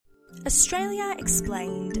Australia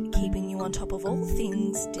Explained, keeping you on top of all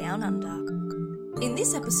things down under. In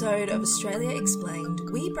this episode of Australia Explained,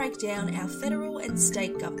 we break down our federal and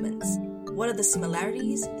state governments. What are the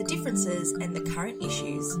similarities, the differences, and the current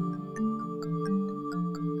issues?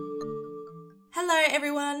 Hello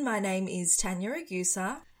everyone, my name is Tanya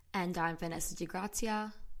Ragusa. And I'm Vanessa Di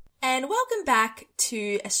Grazia. And welcome back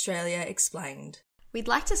to Australia Explained. We'd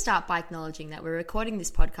like to start by acknowledging that we're recording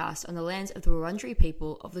this podcast on the lands of the Wurundjeri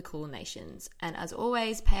people of the Kulin Nations, and as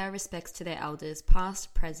always, pay our respects to their elders,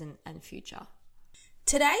 past, present, and future.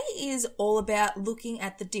 Today is all about looking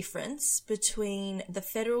at the difference between the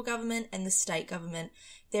federal government and the state government,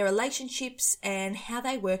 their relationships and how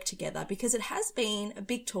they work together, because it has been a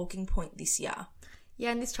big talking point this year.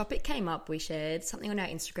 Yeah, and this topic came up. We shared something on our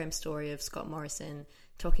Instagram story of Scott Morrison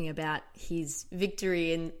talking about his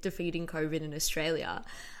victory in defeating COVID in Australia,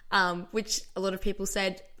 which a lot of people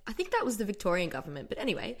said, I think that was the Victorian government. But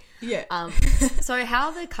anyway, yeah. So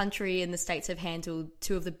how the country and the states have handled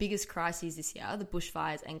two of the biggest crises this year, the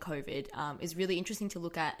bushfires and COVID, is really interesting to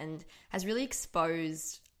look at and has really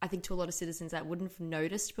exposed, I think, to a lot of citizens that wouldn't have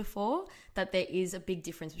noticed before that there is a big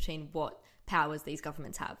difference between what powers these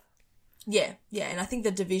governments have. Yeah, and I think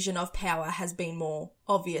the division of power has been more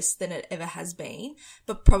obvious than it ever has been,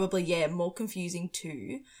 but probably, more confusing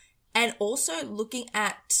too. And also looking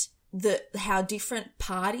at how different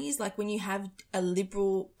parties, like when you have a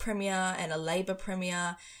Liberal Premier and a Labor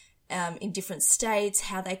Premier in different states,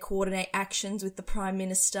 how they coordinate actions with the Prime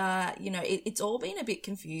Minister, it's all been a bit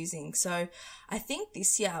confusing. So I think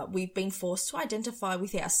this year we've been forced to identify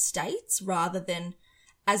with our states rather than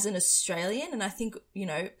as an Australian. And I think,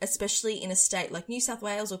 especially in a state like New South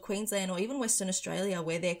Wales or Queensland or even Western Australia,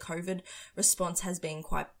 where their COVID response has been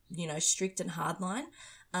quite, strict and hardline,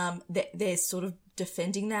 they're sort of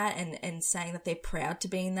defending that and saying that they're proud to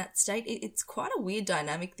be in that state. It's quite a weird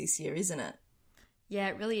dynamic this year, isn't it? Yeah,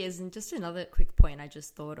 it really is. And just another quick point I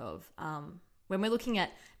just thought of, when we're looking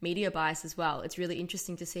at media bias as well, it's really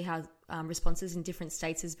interesting to see how responses in different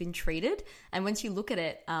states has been treated. And once you look at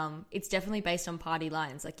it, it's definitely based on party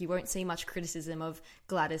lines. Like, you won't see much criticism of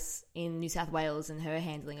Gladys in New South Wales and her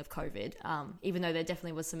handling of COVID, even though there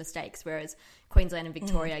definitely was some mistakes, whereas Queensland and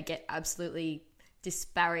Victoria get absolutely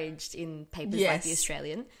disparaged in papers like The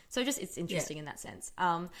Australian. So it's interesting in that sense.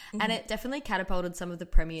 And it definitely catapulted some of the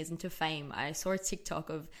premiers into fame. I saw a TikTok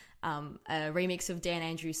of a remix of Dan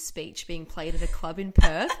Andrews' speech being played at a club in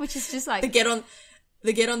Perth, which is just like... The get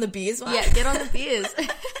on the beers one? Yeah, get on the beers.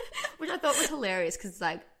 Which I thought was hilarious because it's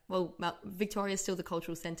like, well, Victoria's still the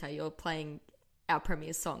cultural centre. You're playing our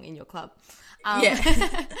premier's song in your club.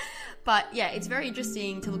 But yeah, it's very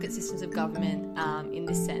interesting to look at systems of government in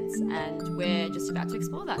this sense, and we're just about to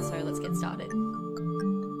explore that, so let's get started.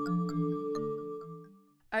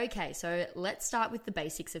 Okay, so let's start with the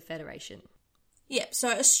basics of federation. Yeah, so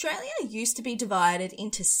Australia used to be divided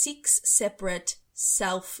into 6 separate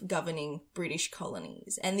self-governing British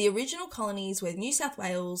colonies, and the original colonies were New South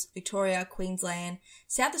Wales, Victoria, Queensland,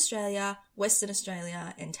 South Australia, Western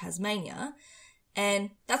Australia, and Tasmania. And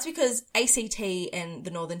that's because ACT and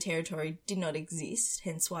the Northern Territory did not exist,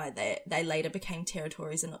 hence why they later became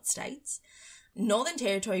territories and not states. Northern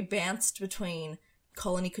Territory bounced between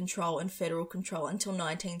colony control and federal control until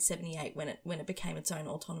 1978 when it became its own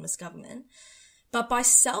autonomous government. But by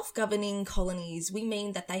self-governing colonies, we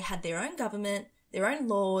mean that they had their own government, their own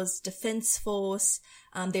laws, defence force,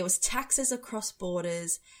 there was taxes across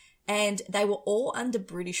borders, and they were all under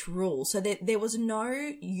British rule. So there was no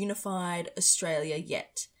unified Australia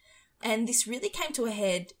yet. And this really came to a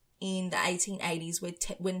head in the 1880s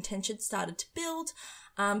when tensions started to build,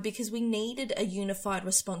 because we needed a unified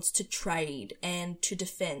response to trade and to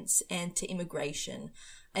defence and to immigration.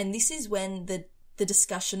 And this is when the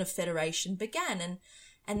discussion of federation began.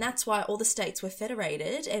 And that's why all the states were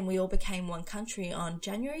federated and we all became one country on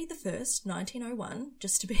January the 1st, 1901,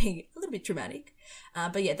 just to be a little bit dramatic.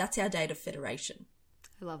 But yeah, that's our date of federation.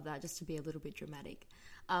 I love that, just to be a little bit dramatic.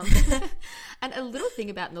 And a little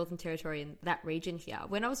thing about Northern Territory and that region here,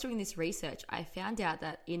 when I was doing this research, I found out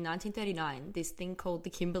that in 1939, this thing called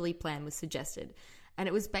the Kimberley Plan was suggested. And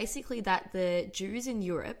it was basically that the Jews in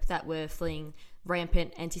Europe that were fleeing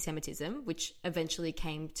rampant anti-Semitism, which eventually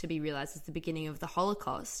came to be realised as the beginning of the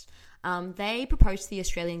Holocaust, they proposed to the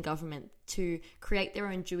Australian government to create their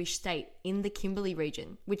own Jewish state in the Kimberley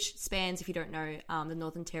region, which spans, if you don't know, the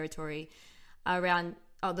Northern Territory around...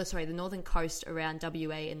 the northern coast around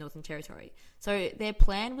WA and Northern Territory. So their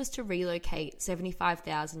plan was to relocate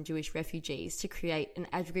 75,000 Jewish refugees to create an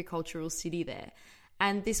agricultural city there.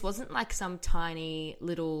 And this wasn't like some tiny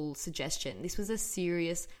little suggestion. This was a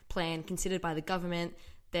serious plan considered by the government.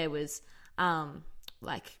 There was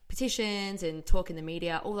like petitions and talk in the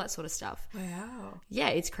media, all that sort of stuff. Wow. Yeah,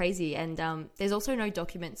 it's crazy. And there's also no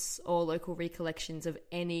documents or local recollections of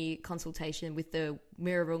any consultation with the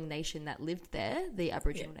Mirarung Nation that lived there, the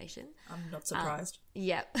Aboriginal Nation. I'm not surprised.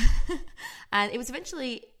 Yeah. And it was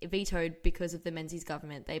eventually vetoed because of the Menzies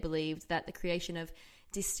government. They believed that the creation of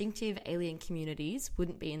distinctive alien communities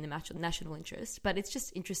wouldn't be in the national interest. But it's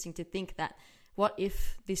just interesting to think that what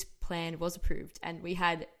if this plan was approved and we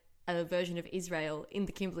had a version of Israel in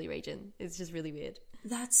the Kimberley region? It's just really weird.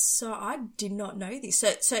 That's so... I did not know this.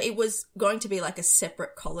 So it was going to be like a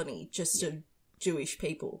separate colony just of Jewish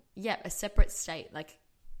people. Yeah, a separate state, like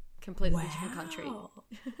completely different country.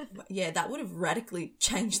 Yeah, that would have radically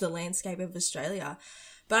changed the landscape of Australia.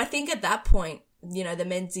 But I think at that point, you know, the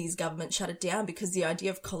Menzies government shut it down because the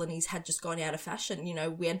idea of colonies had just gone out of fashion. You know,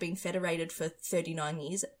 we had been federated for 39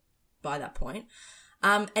 years by that point.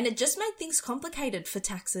 And it just made things complicated for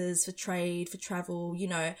taxes, for trade, for travel. You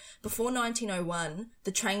know, before 1901,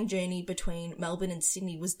 the train journey between Melbourne and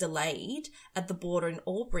Sydney was delayed at the border in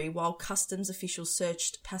Albury while customs officials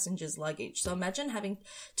searched passengers' luggage. So imagine having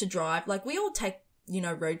to drive, like we all take, you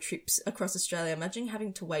know, road trips across Australia. Imagine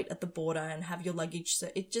having to wait at the border and have your luggage. So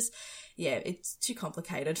it just, yeah, it's too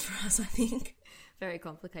complicated for us, I think. Very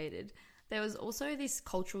complicated. There was also this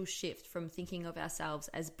cultural shift from thinking of ourselves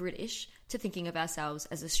as British to thinking of ourselves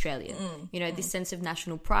as Australian. You know, this sense of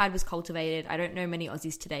national pride was cultivated. I don't know many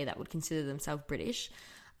Aussies today that would consider themselves British.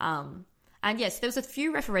 And yes, there was a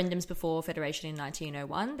few referendums before Federation in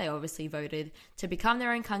 1901. They obviously voted to become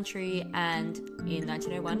their own country, and in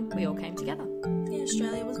 1901, we all came together. Yeah,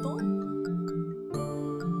 Australia was born.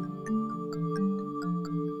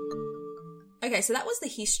 Okay, so that was the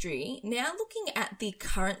history. Now looking at the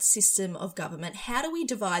current system of government, how do we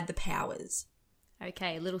divide the powers?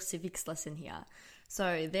 Okay, a little civics lesson here.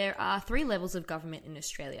 So there are 3 levels of government in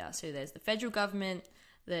Australia. So there's the federal government,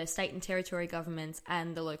 the state and territory governments,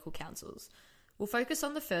 and the local councils. We'll focus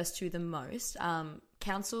on the first 2 the most.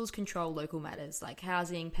 Councils control local matters like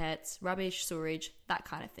housing, pets, rubbish, sewerage, that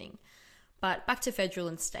kind of thing. But back to federal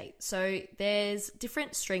and state. So there's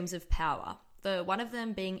different streams of power. One of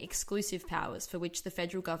them being exclusive powers, for which the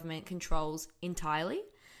federal government controls entirely.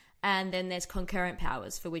 And then there's concurrent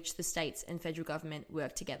powers, for which the states and federal government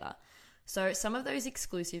work together. So some of those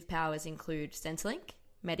exclusive powers include Centrelink,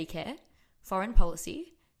 Medicare, foreign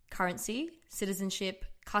policy, currency, citizenship,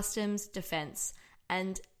 customs, defence,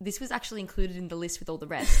 and this was actually included in the list with all the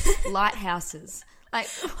rest. Lighthouses. Like,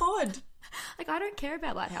 odd. Like, I don't care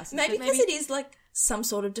about lighthouses. Maybe because it is like some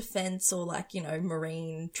sort of defence or like, you know,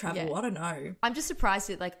 marine travel. Yeah. I don't know. I'm just surprised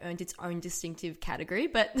it like earned its own distinctive category,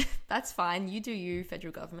 but that's fine. You do you,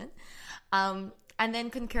 federal government. And then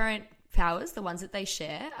concurrent powers, the ones that they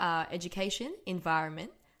share, are education,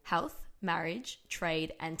 environment, health, marriage,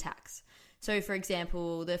 trade, and tax. So, for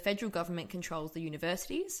example, the federal government controls the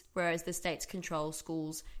universities, whereas the states control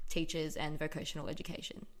schools, teachers, and vocational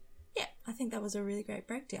education. Yeah, I think that was a really great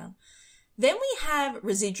breakdown. Then we have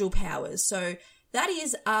residual powers. So that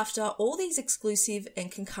is after all these exclusive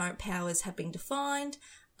and concurrent powers have been defined,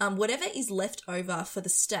 whatever is left over for the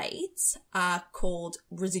states are called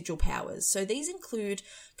residual powers. So these include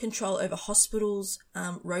control over hospitals,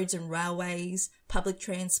 roads and railways, public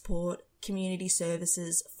transport, community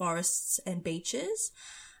services, forests and beaches.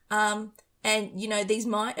 And, you know, these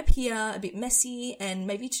might appear a bit messy and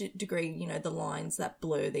maybe to a degree, you know, the lines that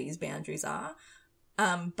blur these boundaries are.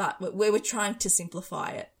 But we're trying to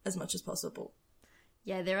simplify it as much as possible.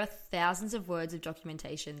 Yeah, there are thousands of words of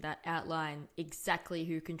documentation that outline exactly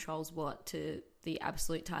who controls what to the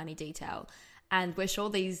absolute tiny detail. And we're sure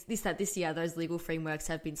this year, those legal frameworks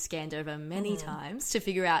have been scanned over many times to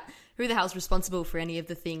figure out who the hell's responsible for any of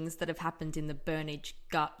the things that have happened in the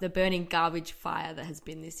burning garbage fire that has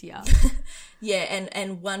been this year. Yeah,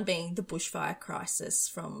 and one being the bushfire crisis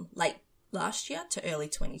from late last year to early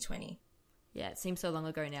 2020. Yeah, it seems so long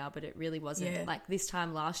ago now, but it really wasn't. Yeah. Like this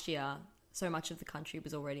time last year, so much of the country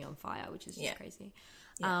was already on fire, which is just crazy.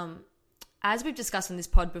 Yeah. As we've discussed on this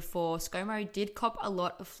pod before, ScoMo did cop a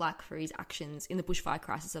lot of flack for his actions in the bushfire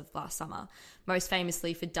crisis of last summer, most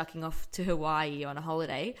famously for ducking off to Hawaii on a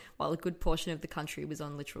holiday while a good portion of the country was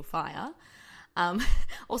on literal fire.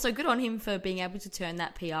 Also, good on him for being able to turn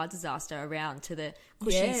that PR disaster around to the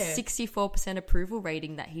cushy 64% approval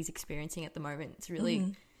rating that he's experiencing at the moment. It's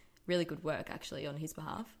really... really good work, actually, on his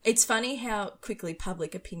behalf. It's funny how quickly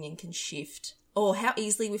public opinion can shift or how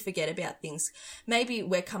easily we forget about things. Maybe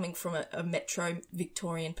we're coming from a metro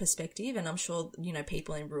Victorian perspective, and I'm sure, you know,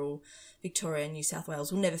 people in rural Victoria and New South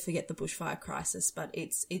Wales will never forget the bushfire crisis, but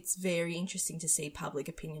it's very interesting to see public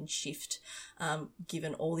opinion shift,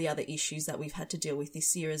 given all the other issues that we've had to deal with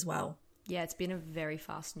this year as well. Yeah, it's been a very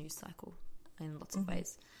fast news cycle in lots of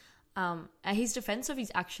ways. And his defense of his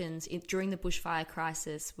actions during the bushfire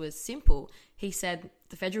crisis was simple. He said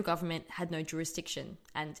the federal government had no jurisdiction,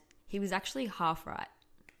 and he was actually half right.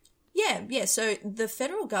 Yeah. So the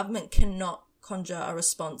federal government cannot conjure a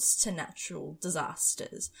response to natural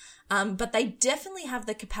disasters, but they definitely have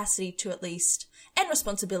the capacity to at least, and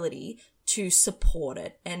responsibility to support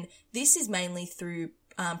it. And this is mainly through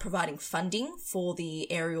providing funding for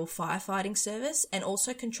the aerial firefighting service and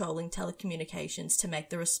also controlling telecommunications to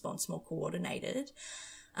make the response more coordinated.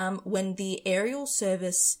 When the aerial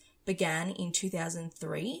service began in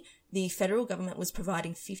 2003, the federal government was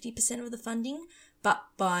providing 50% of the funding, but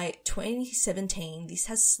by 2017, this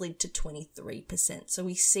has slid to 23%. So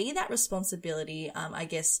we see that responsibility,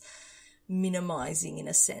 minimizing in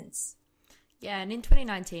a sense. Yeah, and in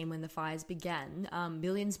 2019, when the fires began,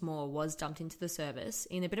 millions more was dumped into the service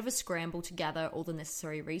in a bit of a scramble to gather all the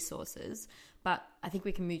necessary resources. But I think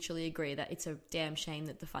we can mutually agree that it's a damn shame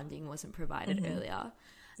that the funding wasn't provided earlier.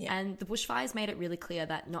 Yeah. And the bushfires made it really clear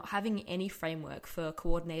that not having any framework for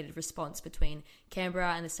coordinated response between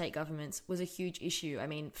Canberra and the state governments was a huge issue. I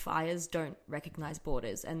mean, fires don't recognise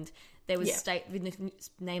borders, and there was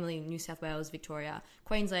namely New South Wales, Victoria,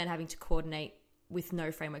 Queensland having to coordinate with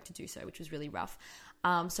no framework to do so, which was really rough.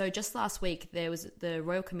 So just last week, there was the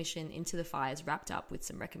Royal Commission into the fires wrapped up with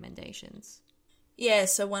some recommendations. Yeah,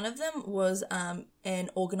 so one of them was an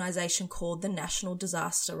organisation called the National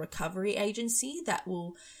Disaster Recovery Agency that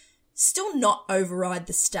will still not override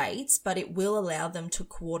the states, but it will allow them to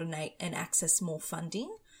coordinate and access more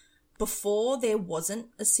funding. Before, there wasn't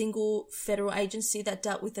a single federal agency that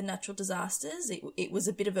dealt with the natural disasters. It was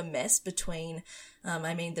a bit of a mess between,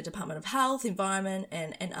 the Department of Health, Environment,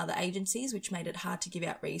 and other agencies, which made it hard to give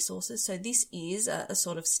out resources. So this is a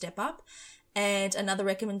sort of step up. And another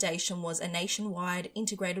recommendation was a nationwide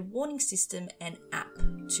integrated warning system and app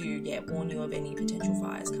to warn you of any potential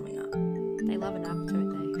fires coming up. They love an app,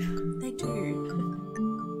 don't they? They do.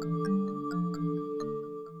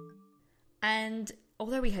 And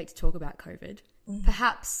although we hate to talk about COVID,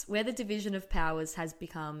 perhaps where the division of powers has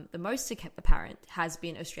become the most apparent has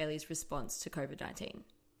been Australia's response to COVID-19.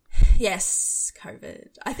 Yes, COVID.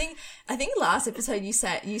 I think last episode you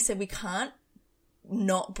said we can't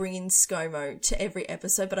not bring in ScoMo to every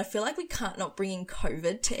episode, but I feel like we can't not bring in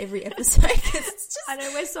COVID to every episode. It's just, I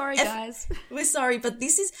know, we're sorry, guys. We're sorry, but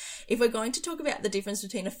this is, if we're going to talk about the difference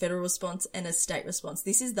between a federal response and a state response,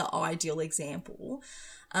 this is the ideal example.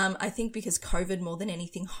 I think because COVID more than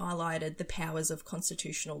anything highlighted the powers of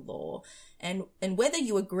constitutional law, and whether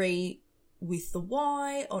you agree with the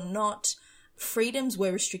why or not, freedoms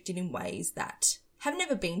were restricted in ways that have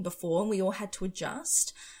never been before, and we all had to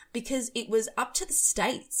adjust because it was up to the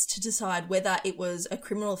states to decide whether it was a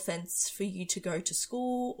criminal offence for you to go to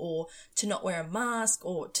school or to not wear a mask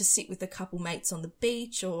or to sit with a couple mates on the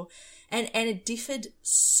beach and it differed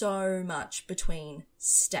so much between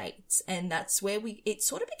states, and that's where it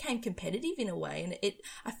sort of became competitive in a way. And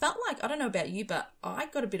I felt like, I don't know about you, but I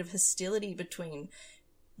got a bit of hostility between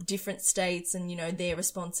different states and, their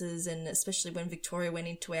responses, and especially when Victoria went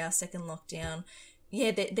into our second lockdown.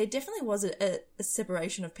 Yeah, there definitely was a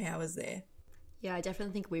separation of powers there. Yeah, I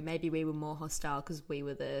definitely think we were more hostile because we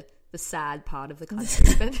were the sad part of the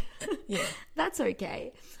country, but yeah, that's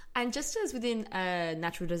okay. And just as within a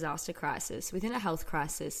natural disaster crisis, within a health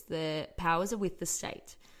crisis, the powers are with the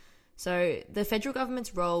state. So the federal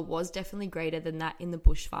government's role was definitely greater than that in the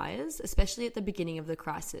bushfires, especially at the beginning of the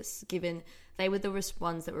crisis, given they were the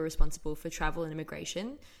ones that were responsible for travel and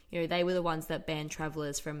immigration. They were the ones that banned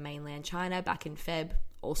travellers from mainland China back in Feb,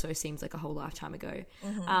 also seems like a whole lifetime ago,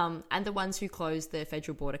 and the ones who closed the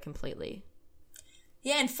federal border completely.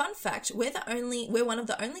 Yeah, and fun fact, we're one of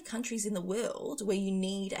the only countries in the world where you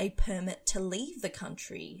need a permit to leave the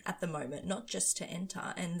country at the moment, not just to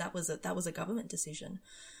enter, and that was a government decision.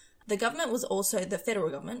 The federal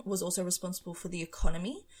government was also responsible for the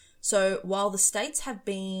economy. So while the states have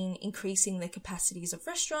been increasing their capacities of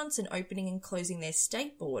restaurants and opening and closing their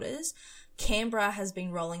state borders, Canberra has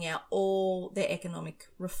been rolling out all their economic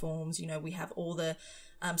reforms. We have all the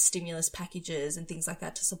stimulus packages and things like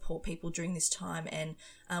that to support people during this time. And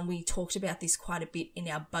we talked about this quite a bit in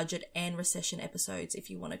our budget and recession episodes,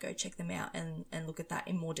 if you want to go check them out and look at that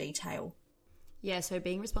in more detail. Yeah, so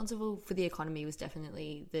being responsible for the economy was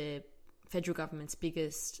definitely the federal government's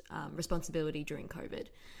biggest responsibility during COVID.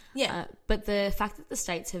 Yeah. But the fact that the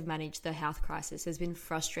states have managed the health crisis has been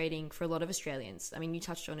frustrating for a lot of Australians. I mean, you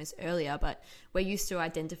touched on this earlier, but we're used to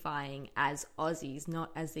identifying as Aussies,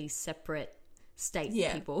 not as these separate state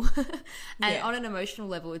people. And on an emotional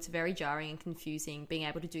level, it's very jarring and confusing being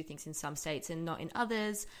able to do things in some states and not in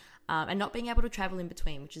others. and not being able to travel in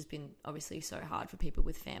between, which has been obviously so hard for people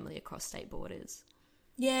with family across state borders.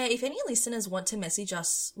 Yeah, if any listeners want to message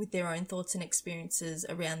us with their own thoughts and experiences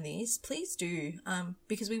around this, please do,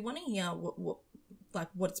 because we want to hear what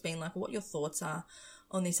it's been like, what your thoughts are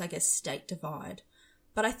on this, I guess, state divide.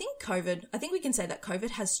 But I think we can say that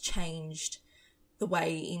COVID has changed the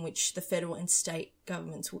way in which the federal and state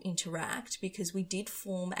governments will interact, because we did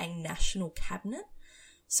form a national cabinet.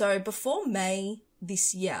 So before May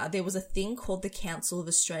this year, there was a thing called the Council of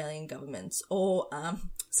Australian Governments, or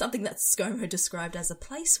something that ScoMo described as a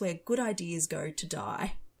place where good ideas go to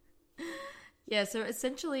die. Yeah, so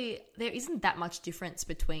essentially there isn't that much difference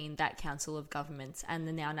between that Council of Governments and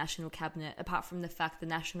the now National Cabinet, apart from the fact the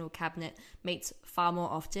National Cabinet meets far more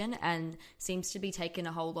often and seems to be taken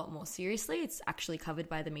a whole lot more seriously. It's actually covered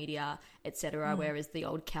by the media, etc., whereas the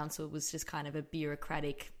old council was just kind of a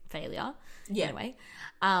bureaucratic failure. Yeah. Anyway,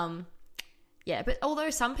 yeah, but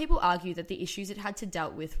although some people argue that the issues it had to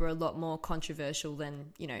deal with were a lot more controversial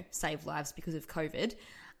than, save lives because of COVID,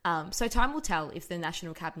 so time will tell if the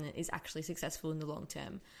National Cabinet is actually successful in the long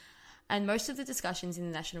term. And most of the discussions in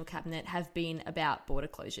the National Cabinet have been about border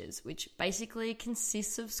closures, which basically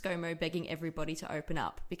consists of ScoMo begging everybody to open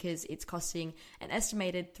up because it's costing an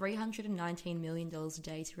estimated $319 million a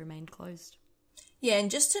day to remain closed. Yeah,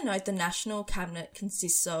 and just to note, the National Cabinet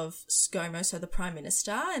consists of ScoMo, so the Prime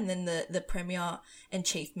Minister, and then the Premier and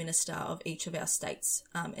Chief Minister of each of our states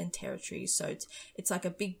and territories. So it's like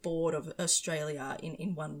a big board of Australia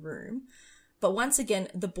in one room. But once again,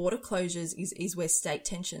 the border closures is where state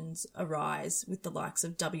tensions arise with the likes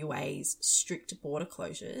of WA's strict border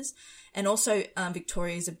closures, and also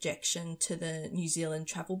Victoria's objection to the New Zealand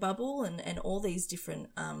travel bubble and all these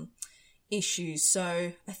different issues.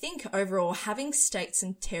 So I think overall having states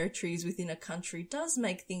and territories within a country does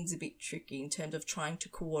make things a bit tricky in terms of trying to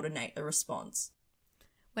coordinate a response.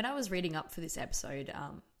 When I was reading up for this episode,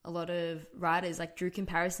 a lot of writers drew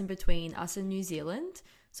comparison between us and New Zealand.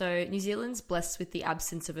 So New Zealand's blessed with the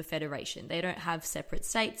absence of a federation. They don't have separate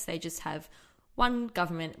states. They just have one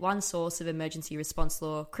government, one source of emergency response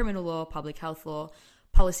law, criminal law, public health law,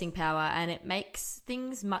 policing power, and it makes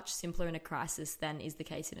things much simpler in a crisis than is the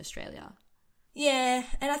case in Australia. Yeah,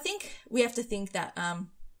 and I think we have to think that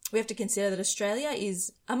we have to consider that Australia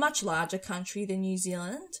is a much larger country than New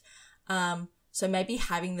Zealand. So maybe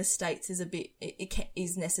having the states is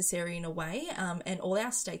is necessary in a way, and all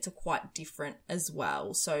our states are quite different as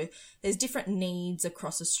well. So there's different needs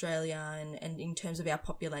across Australia and in terms of our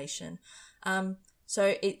population.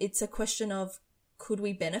 So it's a question of, could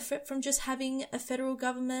we benefit from just having a federal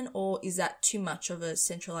government, or is that too much of a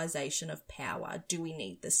centralisation of power? Do we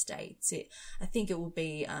need the states? I think it will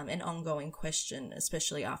be an ongoing question,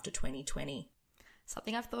 especially after 2020.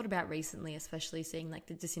 Something I've thought about recently, especially seeing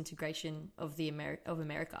the disintegration of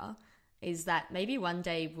America, is that maybe one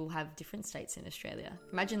day we'll have different states in Australia.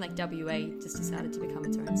 Imagine WA just decided to become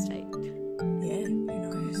its own state. Yeah, who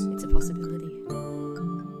knows? It's a possibility.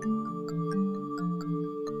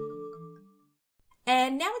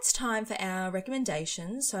 And now it's time for our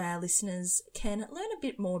recommendations so our listeners can learn a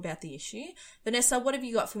bit more about the issue. Vanessa, what have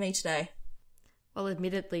you got for me today? Well,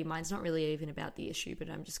 admittedly, mine's not really even about the issue, but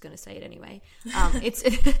I'm just going to say it anyway. It's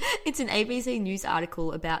an ABC News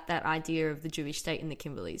article about that idea of the Jewish state in the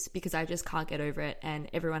Kimberleys, because I just can't get over it, and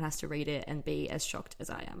everyone has to read it and be as shocked as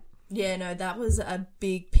I am. Yeah, no, that was a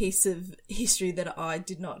big piece of history that I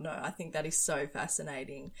did not know. I think that is so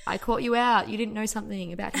fascinating. I caught you out. You didn't know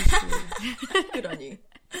something about history. Good on you.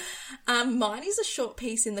 Mine is a short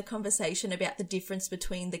piece in the conversation about the difference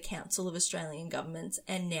between the Council of Australian Governments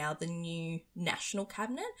and now the new National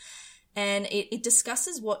Cabinet. And it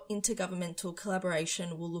discusses what intergovernmental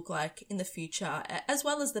collaboration will look like in the future, as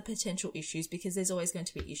well as the potential issues, because there's always going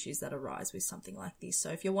to be issues that arise with something like this. So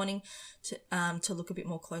if you're wanting to look a bit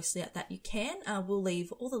more closely at that, you can. We'll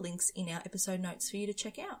leave all the links in our episode notes for you to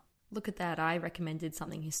check out. Look at that. I recommended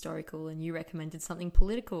something historical and you recommended something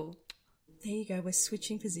political. There you go, we're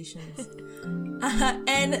switching positions.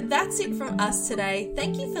 And that's it from us today.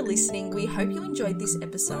 Thank you for listening. We hope you enjoyed this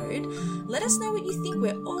episode. Let us know what you think.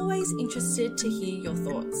 We're always interested to hear your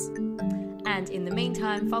thoughts. And in the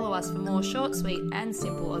meantime, follow us for more short, sweet and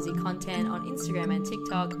simple Aussie content on Instagram and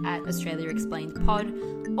TikTok at Australia Explained Pod.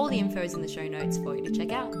 All the info is in the show notes for you to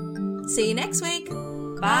check out. See you next week.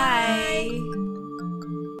 Bye.